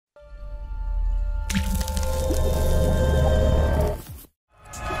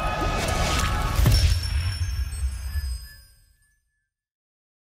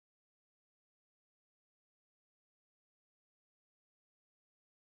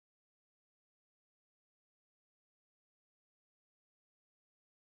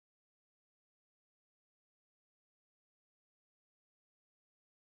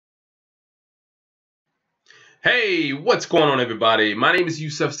Hey, what's going on, everybody? My name is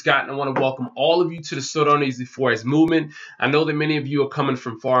Yusef Scott, and I want to welcome all of you to the sodarneasyforex movement. I know that many of you are coming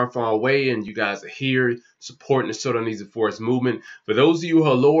from far and far away, and you guys are here supporting the sodarneasyforex movement. For those of you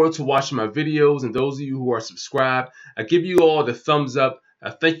who are loyal to watching my videos, and those of you who are subscribed, I give you all the thumbs up.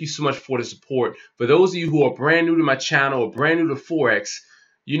 Thank you so much for the support. For those of you who are brand new to my channel or brand new to Forex,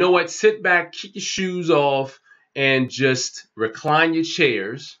 you know what? Sit back, kick your shoes off, and just recline your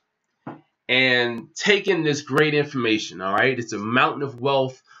chairs and take in this great information. All right, it's a mountain of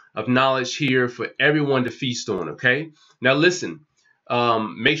wealth of knowledge here for everyone to feast on. Okay, now listen,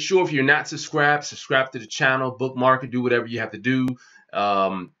 make sure if you're not subscribed, subscribe to the channel, bookmark it, do whatever you have to do.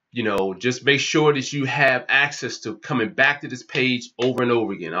 Just make sure that you have access to coming back to this page over and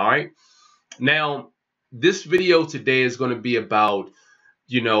over again. All right, now this video today is going to be about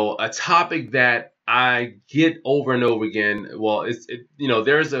a topic that I get over and over again. Well,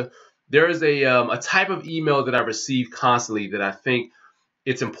 there's a type of email that I receive constantly that I think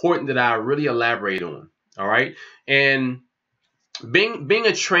it's important that I really elaborate on. All right, and being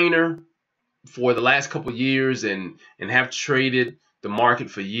a trainer for the last couple of years and have traded the market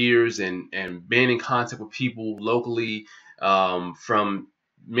for years and been in contact with people locally from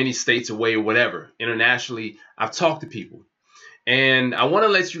many states away or whatever, internationally, I've talked to people. And I want to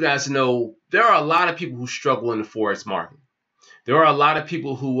let you guys know there are a lot of people who struggle in the Forex market. There are a lot of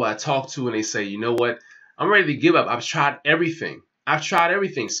people who I talk to and they say, you know what, I'm ready to give up. I've tried everything. I've tried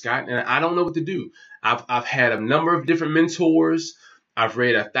everything, Scott, and I don't know what to do. I've had a number of different mentors. I've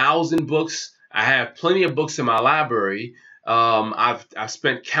read 1,000 books. I have plenty of books in my library. I've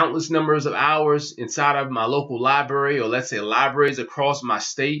spent countless numbers of hours inside of my local library, or let's say libraries across my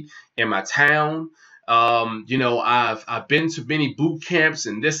state and my town. I've been to many boot camps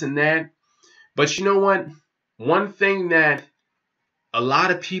and this and that. But you know what? One thing that a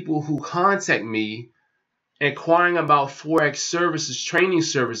lot of people who contact me inquiring about Forex services, training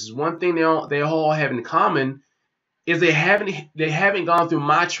services, one thing they all have in common is they haven't gone through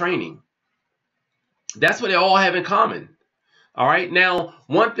my training. That's what they all have in common. All right. Now,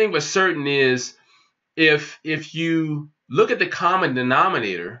 one thing for certain is if you look at the common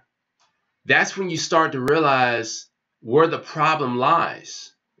denominator, that's when you start to realize where the problem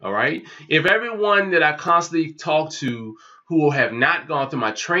lies. All right. If everyone that I constantly talk to who have not gone through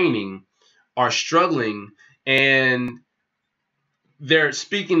my training are struggling and they're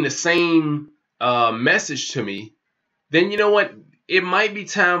speaking the same message to me, then you know what? It might be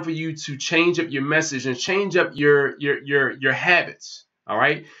time for you to change up your message and change up your habits. All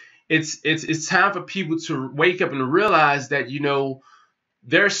right. It's time for people to wake up and realize that,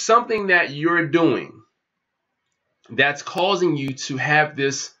 there's something that you're doing that's causing you to have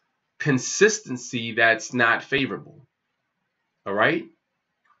this consistency that's not favorable. All right.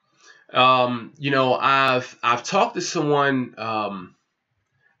 I've talked to someone.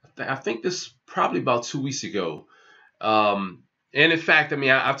 I think this probably about 2 weeks ago. And in fact,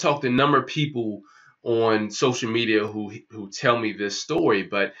 I've talked to a number of people on social media who tell me this story,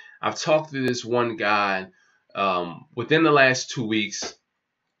 but I've talked to this one guy within the last 2 weeks.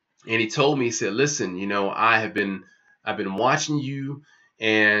 And he told me, he said, listen, I've been watching you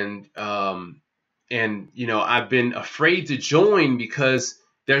and I've been afraid to join because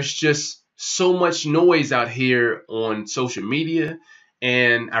there's just so much noise out here on social media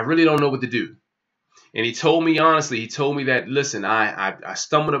and I really don't know what to do. And he told me honestly, that, listen, I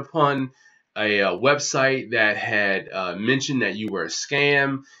stumbled upon a website that had mentioned that you were a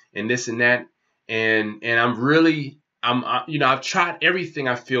scam and this and that. And I've tried everything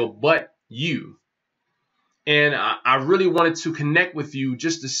I feel but you. And I really wanted to connect with you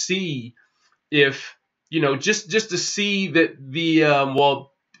just to see if, just to see that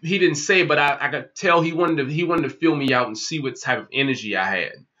well, he didn't say, but I could tell he wanted to feel me out and see what type of energy I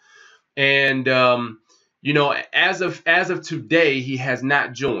had. And, as of today, he has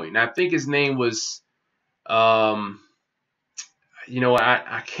not joined. I think his name was, I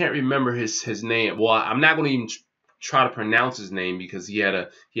can't remember his name. Well, I'm not going to even try to pronounce his name because he had a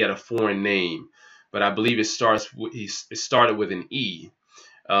foreign name, but I believe it started with an E.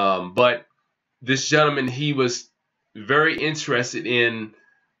 But this gentleman, he was very interested in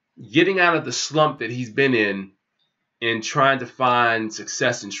getting out of the slump that he's been in and trying to find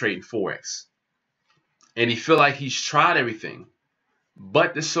success in trading Forex. And he feel like he's tried everything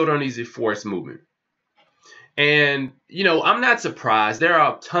but the sodarneasyforex movement. And, I'm not surprised. There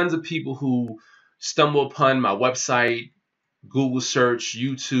are tons of people who stumble upon my website, Google search,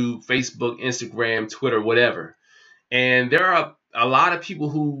 YouTube, Facebook, Instagram, Twitter, whatever. And there are a lot of people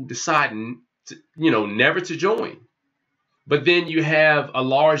who decide, never to join. But then you have a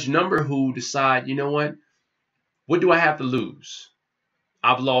large number who decide, you know what, what do I have to lose?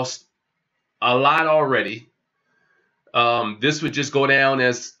 I've lost a lot already. This would just go down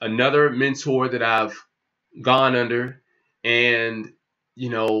as another mentor that I've gone under. And, you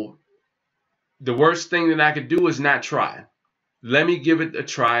know, the worst thing that I could do is not try. Let me give it a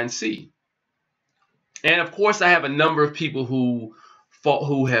try and see. And of course, I have a number of people who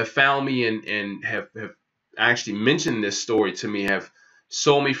have found me and have actually mentioned this story to me, have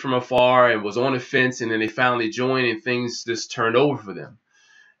saw me from afar and was on the fence, and then they finally joined and things just turned over for them.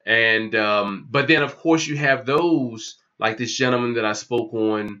 And but then of course you have those like this gentleman that I spoke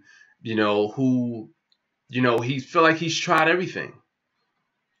on, who, he feel like he's tried everything.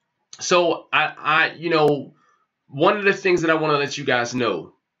 So one of the things that I want to let you guys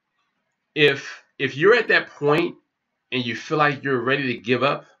know, if you're at that point and you feel like you're ready to give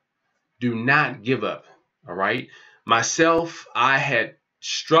up, do not give up. All right. Myself, I had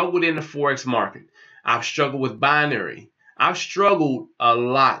struggled in the Forex market. I've struggled with binary. I've struggled a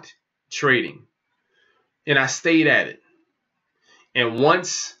lot trading, and I stayed at it. And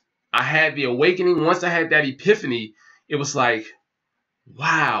once I had the awakening, once I had that epiphany, it was like,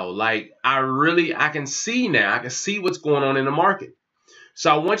 wow, like I can see now. I can see what's going on in the market.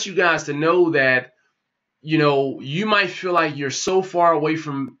 So I want you guys to know that, you might feel like you're so far away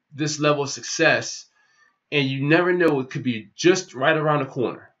from this level of success, and you never know, it could be just right around the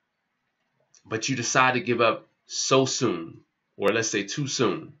corner. But you decide to give up so soon, or let's say too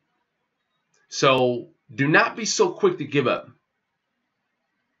soon. So do not be so quick to give up.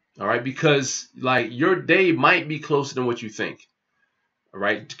 All right, because like your day might be closer than what you think. All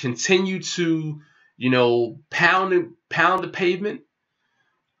right, continue to, pound the pavement,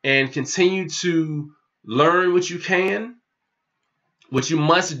 and continue to learn what you can. What you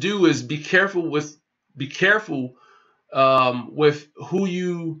must do is be careful with who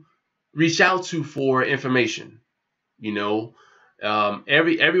you reach out to for information.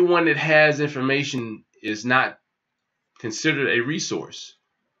 Everyone that has information is not considered a resource.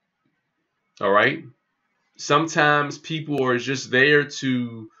 All right. Sometimes people are just there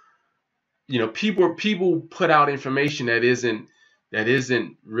to, people put out information that isn't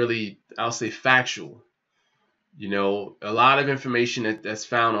really, I'll say, factual. A lot of information that's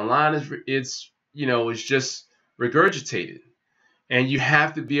found online is just regurgitated, and you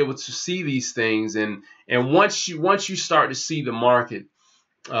have to be able to see these things. And once you start to see the market,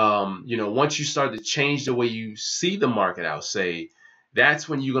 once you start to change the way you see the market, I'll say, that's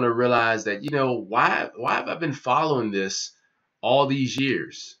when you're going to realize that, why have I been following this all these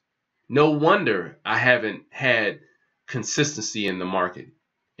years? No wonder I haven't had consistency in the market,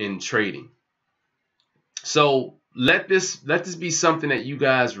 in trading. So let this be something that you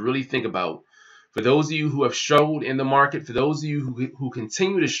guys really think about. For those of you who have struggled in the market, for those of you who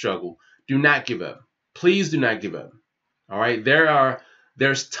continue to struggle, do not give up. Please do not give up. All right.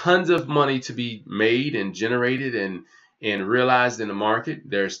 There's tons of money to be made and generated and realized in the market.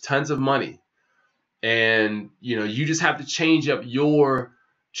 There's tons of money. And you just have to change up your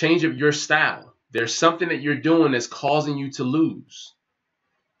style. There's something that you're doing that's causing you to lose.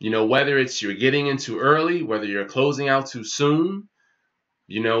 Whether it's you're getting in too early, whether you're closing out too soon,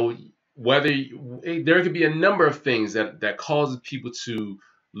 there could be a number of things that causes people to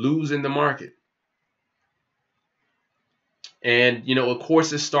lose in the market. And of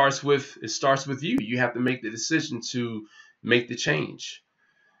course, it starts with you. You have to make the decision to make the change.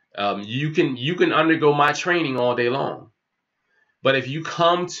 You can undergo my training all day long, but if you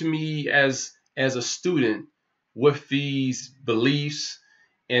come to me as a student with these beliefs,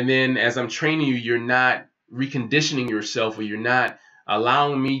 and then as I'm training you, you're not reconditioning yourself, or you're not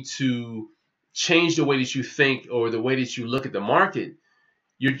allowing me to change the way that you think or the way that you look at the market,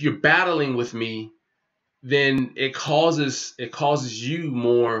 you're battling with me, then it causes you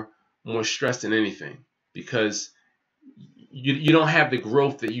more stress than anything, because you don't have the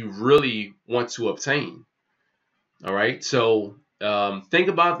growth that you really want to obtain. All right, so think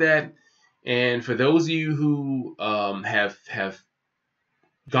about that. And for those of you who have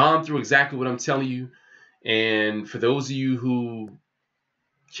gone through exactly what I'm telling you, and for those of you who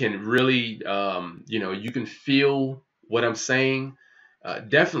can really, you can feel what I'm saying,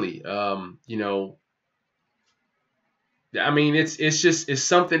 definitely, I mean, it's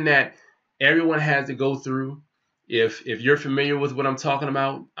something that everyone has to go through. If you're familiar with what I'm talking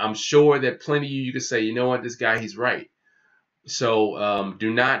about, I'm sure that plenty of you could say, you know what, this guy, he's right. So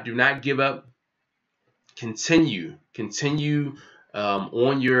do not give up. Continue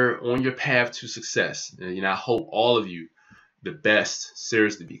on your path to success. And, I hope all of you the best,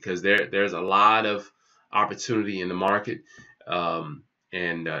 seriously, because there's a lot of opportunity in the market.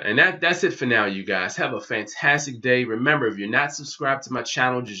 And that's it for now, you guys. Have a fantastic day. Remember, if you're not subscribed to my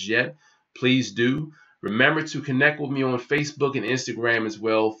channel just yet, please do. Remember to connect with me on Facebook and Instagram as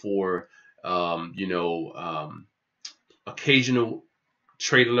well for occasional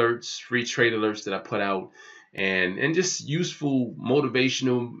trade alerts, free trade alerts that I put out, and just useful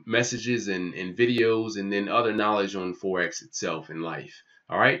motivational messages and videos, and then other knowledge on Forex itself in life.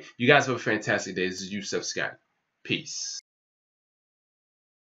 All right. You guys have a fantastic day. This is Yusef Scott. Peace.